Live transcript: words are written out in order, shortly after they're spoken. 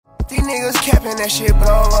These niggas capping, that shit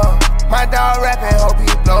blow up. My dog rapping, hope he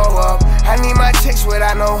blow up. I need my chicks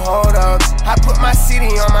without no hold ups. I put my city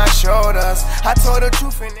on my shoulders. I told the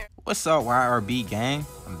truth in there. What's up, YRB gang?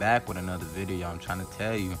 I'm back with another video. I'm trying to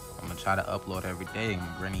tell you, I'm gonna try to upload every day.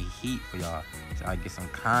 I'm bringing heat for y'all so I get some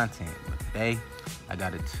content. But today, I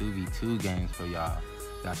got a 2v2 games for y'all.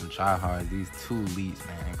 Got some Tryhards, these two elites,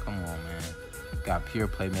 man. Come on, man. Got pure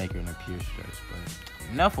playmaker and a pure stretch.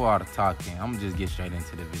 But enough of all the talking. I'm gonna just get straight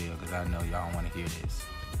into the video because I know y'all want to hear this.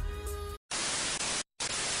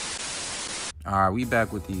 Alright, we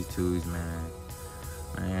back with these twos, man.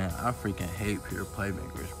 Man, I freaking hate pure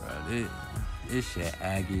playmakers, bro. This shit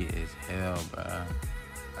aggy as hell, bro.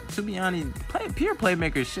 To be honest, pure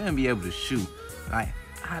playmakers shouldn't be able to shoot. Like,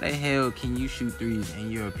 how the hell can you shoot threes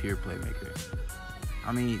and you're a pure playmaker?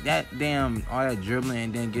 I mean, that damn, all that dribbling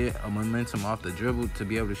and then get a momentum off the dribble to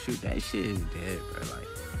be able to shoot, that shit is dead, bro.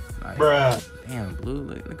 Like bruh. Damn, Blue,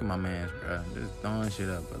 look at my mans, bro. Just throwing shit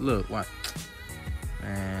up. But look, what?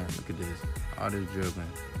 Man, look at this. All this dribbling.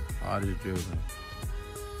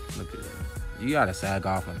 Look at that. You gotta sag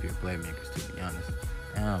off on pure playmakers, to be honest.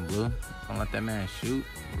 Damn, Blue. Don't let that man shoot.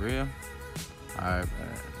 For real? Alright,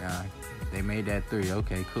 bro. Nah, they made that three.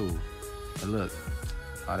 Okay, cool. But look,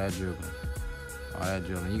 all that dribbling.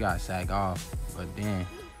 You gotta sag off. But then,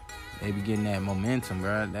 they be getting that momentum,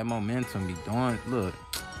 bro. That momentum be doing, look.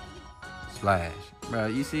 Splash. Bro,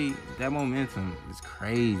 you see, that momentum is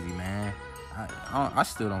crazy, man. I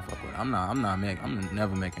still don't fuck with it. I'm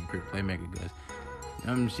never making pure playmaker because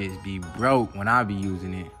them shits be broke when I be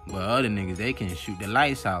using it. But other niggas, they can shoot the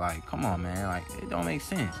lights out. Like, come on, man. Like, it don't make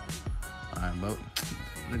sense. Alright, but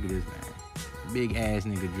look at this, man. Big ass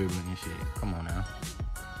nigga dribbling and shit. Come on now.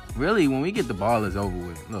 Really, when we get the ball, it's over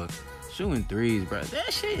with. Look, shooting threes, bro.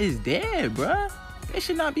 That shit is dead, bro. They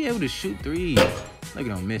should not be able to shoot threes. Look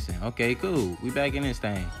at them missing. Okay, cool. We back in this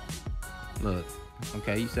thing. Look.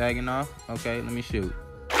 Okay, you sagging off? Okay, let me shoot.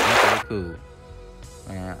 Okay, cool.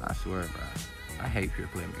 Man, I swear, bro. I hate pure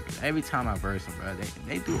playmakers. Every time I verse them, bro,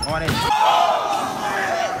 they do all that.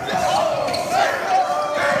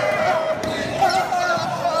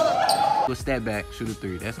 Do a step back, shoot a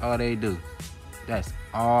three. That's all they do. That's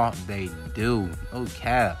all they do. No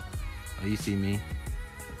cap. Oh, you see me?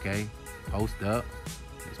 Okay, post up.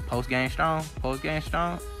 It's post game strong.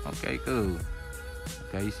 Okay, cool.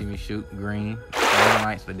 Okay, you see me shoot green. Green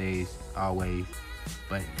lights for days, always.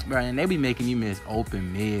 But, bro, and they be making me miss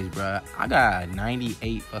open mids, bro. I got a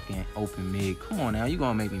 98 fucking open mid. Come on now, you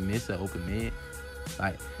gonna make me miss an open mid?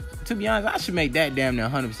 Like, to be honest, I should make that damn near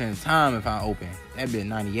 100% of the time if I open. That'd be a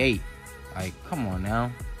 98. Like, come on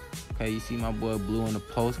now. Okay, you see my boy Blue in the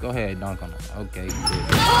post? Go ahead, dunk on him. Okay, good.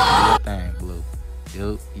 Do your thing, Blue.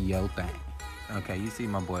 Do your thing. Okay, you see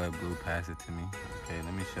my boy Blue pass it to me. Okay,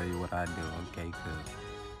 let me show you what I do. Okay, good.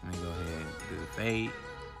 Let me go ahead and do the fade.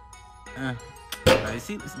 Right,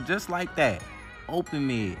 see, just like that. Open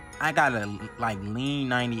mid. I got a, like, lean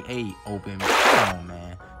 98 open mid. Come on,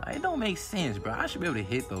 man. Like, it don't make sense, bro. I should be able to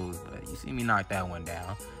hit those, but you see me knock that one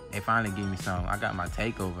down. They finally give me some. I got my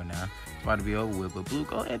takeover now. It's about to be over with, but Blue,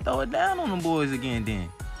 go ahead and throw it down on them boys again then.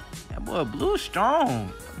 That boy Blue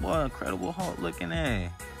strong. That boy incredible Hulk looking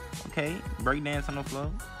at. Okay, break dance on the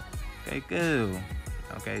floor. Okay, good.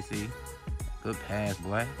 Okay, see. Good pass,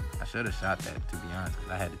 boy. I should have shot that, to be honest,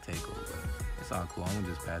 because I had to take over. But it's all cool. I'm going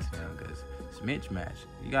to just pass it down because it's mismatch.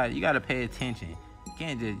 You got to pay attention. You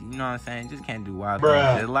can't just, you know what I'm saying? Just can't do wild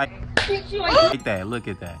things. Just like that. Look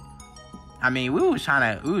at that. I mean, we was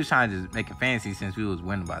trying to just make it fancy since we was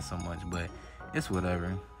winning by so much, but it's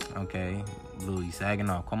whatever. Okay, Blue, you sagging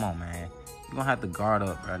off. Come on, man. You're going to have to guard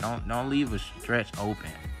up, bro. Don't leave a stretch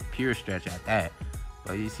open. Pure stretch at that.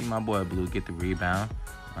 But you see my boy Blue get the rebound.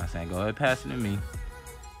 I'm saying, go ahead, pass it to me.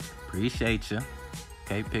 Appreciate you.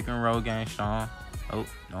 Okay, pick and roll game strong. Oh,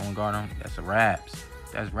 no one guard him. That's a raps.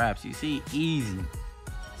 That's raps. You see, easy.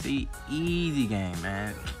 See, easy game,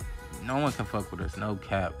 man. No one can fuck with us. No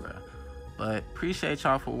cap, bro. But appreciate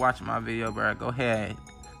y'all for watching my video, bro. Go ahead,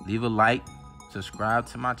 leave a like. Subscribe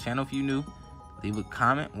to my channel if you new. Leave a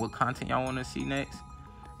comment what content y'all want to see next.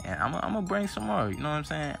 And I'm gonna bring some more. You know what I'm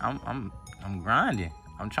saying? I'm grinding.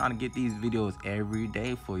 I'm trying to get these videos every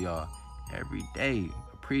day for y'all. Every day.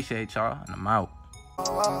 Appreciate y'all, and I'm out.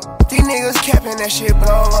 These niggas capping, that shit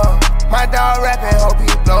blow up. My dog rapping, hope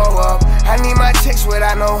he blow up. I need my chicks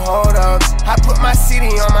without no hold ups. I put my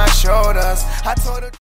city on my shoulders. I told her